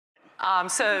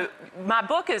So my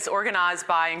book is organized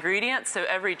by ingredients, so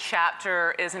every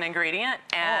chapter is an ingredient,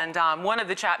 and one of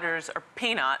the chapters are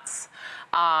peanuts.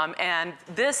 And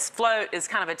this float is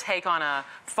kind of a take on a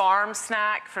farm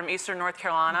snack from Eastern North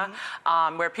Carolina,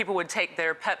 where people would take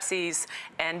their Pepsis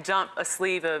and dump a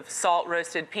sleeve of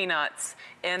salt-roasted peanuts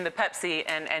in the Pepsi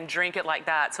and drink it like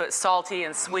that. So it's salty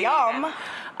and sweet. Yum.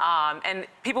 And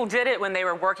people did it when they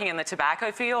were working in the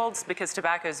tobacco fields because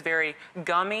tobacco is very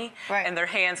gummy, and their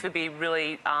hands would be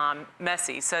really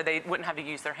messy, so they wouldn't have to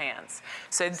use their hands.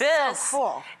 So this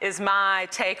is my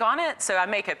take on it. So I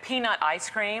make a peanut ice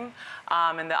cream,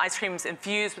 and the ice cream is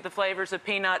infused with the flavors of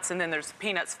peanuts, and then there's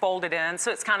peanuts folded in,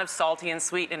 so it's kind of salty and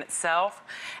sweet in itself.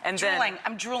 And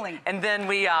I'm drooling. And then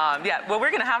we, well,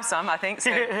 we're gonna have some, I think. So,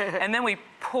 and then we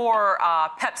pour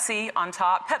Pepsi on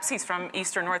top. Pepsi's from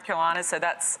Eastern North Carolina, so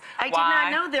that's I did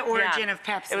not know the origin of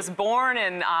Pepsi. It was born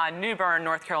in New Bern,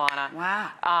 North Carolina. Wow.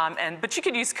 But you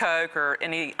could use Coke or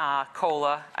any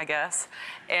cola, I guess.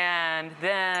 And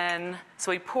then,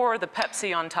 so we pour the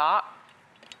Pepsi on top,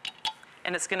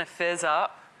 and it's gonna fizz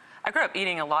up. I grew up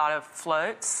eating a lot of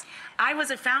floats. I was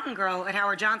a fountain girl at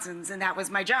Howard Johnson's, and that was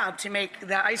my job, to make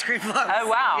the ice cream floats. Oh,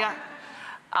 wow.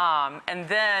 Yeah. And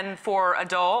then for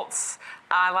adults,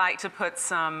 I like to put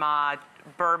some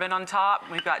bourbon on top.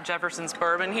 We've got Jefferson's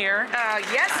bourbon here.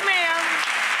 Yes, ma'am.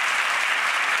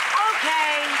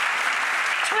 Okay.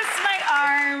 Twist my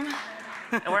arm.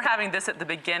 And we're having this at the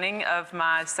beginning of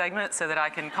my segment so that I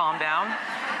can calm down.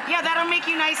 Yeah, that'll make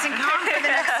you nice and calm for the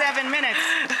next 7 minutes.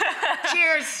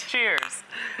 Cheers. Cheers.